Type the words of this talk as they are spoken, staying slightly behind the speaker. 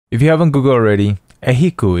If you haven't Googled already,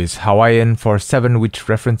 Ehhiku is Hawaiian for 7, which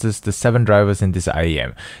references the 7 drivers in this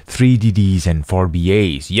IEM. 3DD's and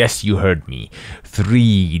 4BAs. Yes, you heard me.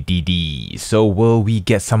 3DD's. So will we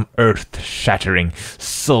get some earth-shattering,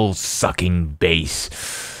 soul-sucking bass?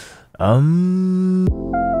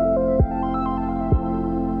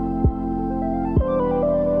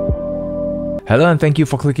 Hello and thank you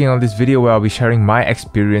for clicking on this video where I'll be sharing my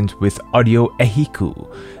experience with audio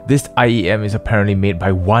Ehhiku. This IEM is apparently made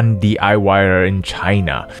by one DIYer in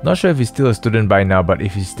China. Not sure if he's still a student by now, but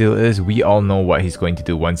if he still is, we all know what he's going to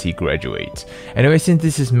do once he graduates. Anyway, since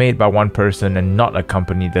this is made by one person and not a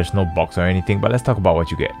company, there's no box or anything, but let's talk about what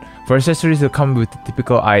you get. For accessories, it'll come with the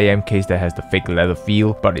typical IEM case that has the fake leather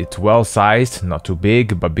feel, but it's well sized, not too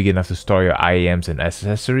big, but big enough to store your IEMs and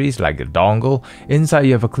accessories like a dongle. Inside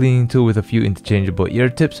you have a cleaning tool with a few interchangeable ear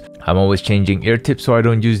tips. I'm always changing ear tips so I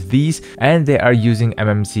don't use these, and they are using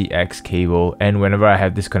MMCX cable, and whenever I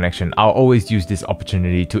have this connection, I'll always use this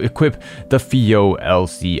opportunity to equip the FIO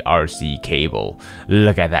LCRC cable.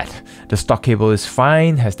 Look at that. The stock cable is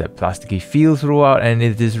fine, has that plasticky feel throughout, and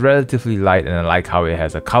it is relatively light, and I like how it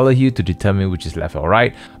has a color hue to determine which is left or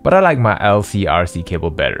right, but I like my LCRC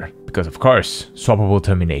cable better, because of course, swappable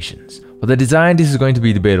terminations. For the design, this is going to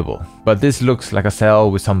be debatable, but this looks like a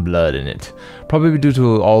cell with some blood in it. Probably due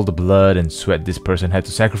to all the blood and sweat this person had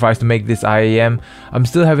to sacrifice to make this IEM. I'm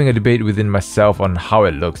still having a debate within myself on how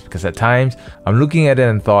it looks, because at times, I'm looking at it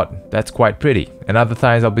and thought, that's quite pretty, and other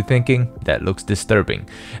times I'll be thinking, that looks disturbing.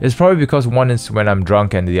 It's probably because one is when I'm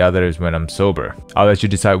drunk and the other is when I'm sober. I'll let you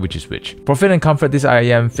decide which is which. For fit and comfort, this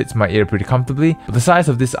IEM fits my ear pretty comfortably, but the size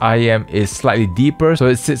of this IEM is slightly deeper, so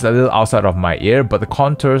it sits a little outside of my ear, but the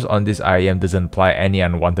contours on this IEM doesn't apply any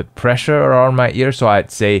unwanted pressure around my ear, so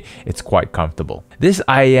I'd say it's quite comfortable. This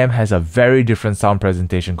IEM has a very different sound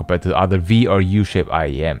presentation compared to other V or U-shaped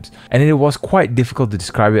IEMs, and it was quite difficult to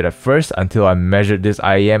describe it at first until I measured this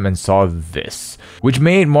IEM and saw this, which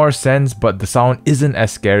made more sense, but the sound isn't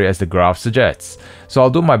as scary as the graph suggests. So I'll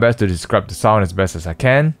do my best to describe the sound as best as I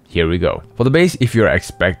can. Here we go. For the bass, if you're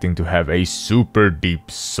expecting to have a super deep,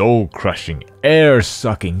 soul-crushing,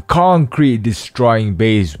 air-sucking, concrete-destroying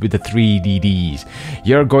bass with the 3DD's,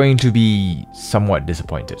 you're going to be somewhat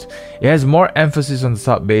disappointed. It has more emphasis on the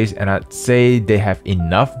sub bass, and I'd say they have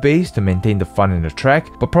enough bass to maintain the fun in the track,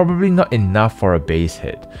 but probably not enough for a bass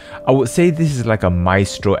hit. I would say this is like a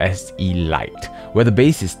Maestro SE Lite, where the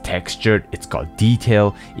bass is textured, it's got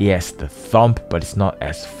detail, it has the thump but it's not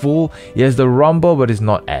as full, it has the rumble but it's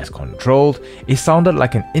not as controlled. It sounded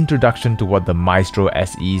like an introduction to what the Maestro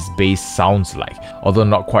SE's bass sounds like, although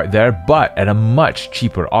not quite there, but at a much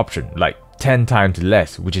cheaper option, like 10 times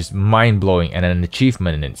less, which is mind-blowing and an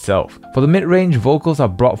achievement in itself. For the mid-range, vocals are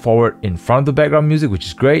brought forward in front of the background music, which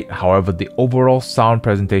is great. However, the overall sound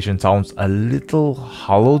presentation sounds a little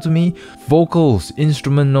hollow to me. Vocals,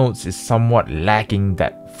 instrument notes is somewhat lacking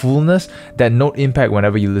that fullness, that note impact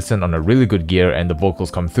whenever you listen on a really good gear and the vocals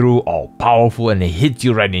come through all powerful and it hits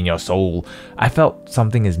you right in your soul. I felt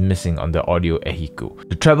something is missing on the audio Ehhiku.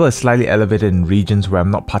 The treble is slightly elevated in regions where I'm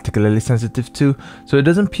not particularly sensitive to, so it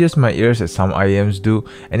doesn't pierce my ears as some IEMs do,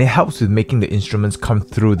 and it helps with making the instruments come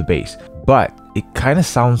through the bass. But it kind of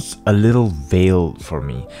sounds a little veiled for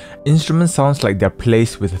me. Instrument sounds like they're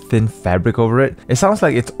placed with a thin fabric over it. It sounds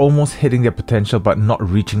like it's almost hitting their potential but not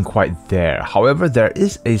reaching quite there. However, there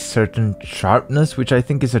is a certain sharpness which I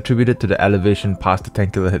think is attributed to the elevation past the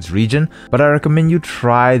 10 kHz region, but I recommend you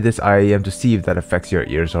try this IEM to see if that affects your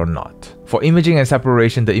ears or not. For imaging and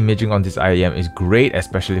separation, the imaging on this IEM is great,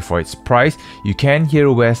 especially for its price. You can hear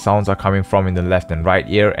where sounds are coming from in the left and right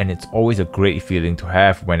ear, and it's always a great feeling to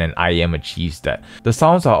have when an IEM achieves that. The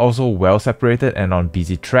sounds are also well separated, and on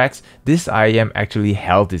busy tracks, this IEM actually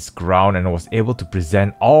held its ground and was able to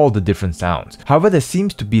present all the different sounds. However, there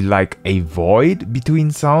seems to be like a void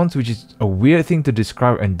between sounds, which is a weird thing to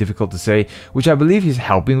describe and difficult to say, which I believe is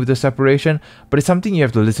helping with the separation, but it's something you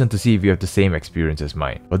have to listen to see if you have the same experience as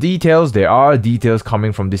mine. For details, there are details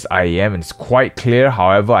coming from this IEM and it's quite clear.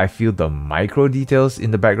 However, I feel the micro details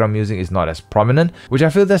in the background music is not as prominent, which I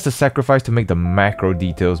feel that's the sacrifice to make the macro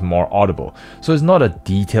details more audible. So it's not a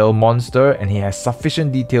detail monster, and he has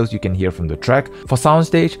sufficient details you can hear from the track. For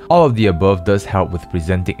Soundstage, all of the above does help with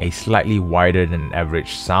presenting a slightly wider than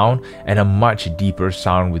average sound and a much deeper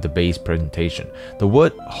sound with the bass presentation. The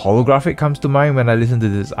word holographic comes to mind when I listen to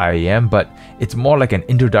this IEM, but it's more like an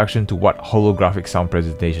introduction to what holographic sound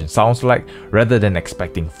presentation sounds like, rather than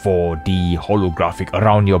expecting 4D holographic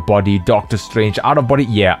around your body, Doctor Strange out of body.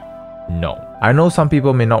 Yeah, no. I know some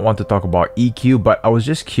people may not want to talk about EQ, but I was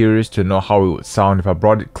just curious to know how it would sound if I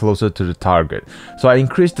brought it closer to the target. So I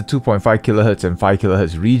increased the 2.5 kHz and 5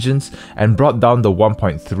 kHz regions and brought down the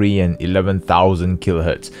 1.3 and 11,000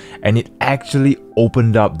 kHz, and it actually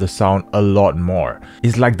opened up the sound a lot more.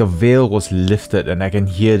 It's like the veil was lifted and I can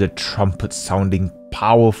hear the trumpet sounding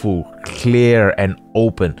powerful, clear and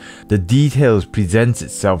open. The details presents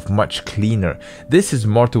itself much cleaner. This is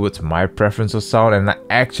more towards my preference of sound, and I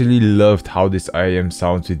actually loved how this IEM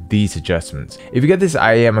sounds with these adjustments. If you get this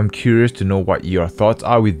IEM, I'm curious to know what your thoughts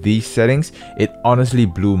are with these settings. It honestly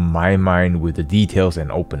blew my mind with the details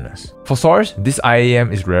and openness. For source, this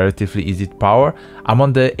IEM is relatively easy to power. I'm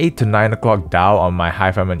on the 8 to 9 o'clock dial on my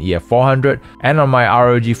HiFiMan EF400, and on my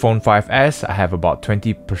ROG Phone 5S I have about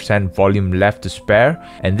 20% volume left to spare,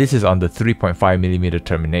 and this is on the 3.5mm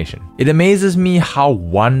termination. It amazes me how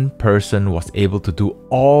one person was able to do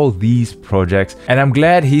all these projects, and I'm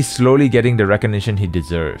glad he's slowly getting the recognition he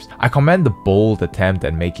deserves. I commend the bold attempt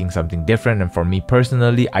at making something different, and for me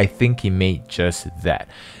personally, I think he made just that.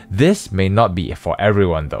 This may not be for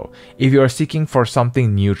everyone though. If you are seeking for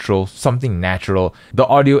something neutral, something natural, the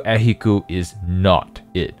Audio Ehhiku is not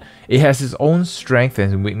it. It has its own strengths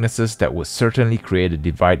and weaknesses that would certainly create a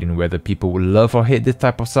divide in whether people would love or hate this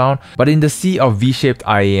type of sound, but in the sea of V-shaped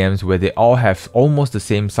IEMs where they all have almost the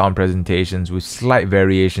same sound presentations with slight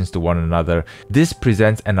variations to one another, this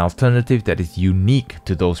presents an alternative that is unique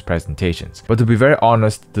to those presentations. But to be very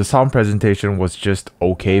honest, the sound presentation was just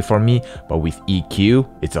okay for me, but with EQ,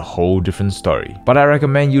 it's a whole different story. But I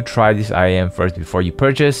recommend you try this IEM first before you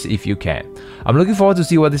purchase if you can. I'm looking forward to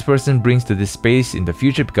see what this person brings to this space in the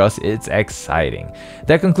future because it's exciting.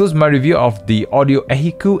 That concludes my review of the Audio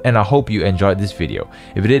Ehhiku, and I hope you enjoyed this video.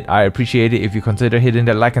 If you did, I appreciate it if you consider hitting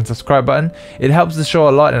that like and subscribe button. It helps the show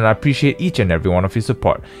a lot and I appreciate each and every one of your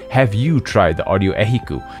support. Have you tried the Audio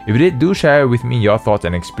Ehhiku? If you did, do share with me your thoughts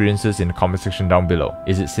and experiences in the comment section down below.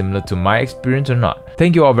 Is it similar to my experience or not?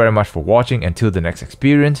 Thank you all very much for watching. Until the next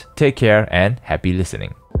experience, take care and happy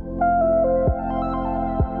listening.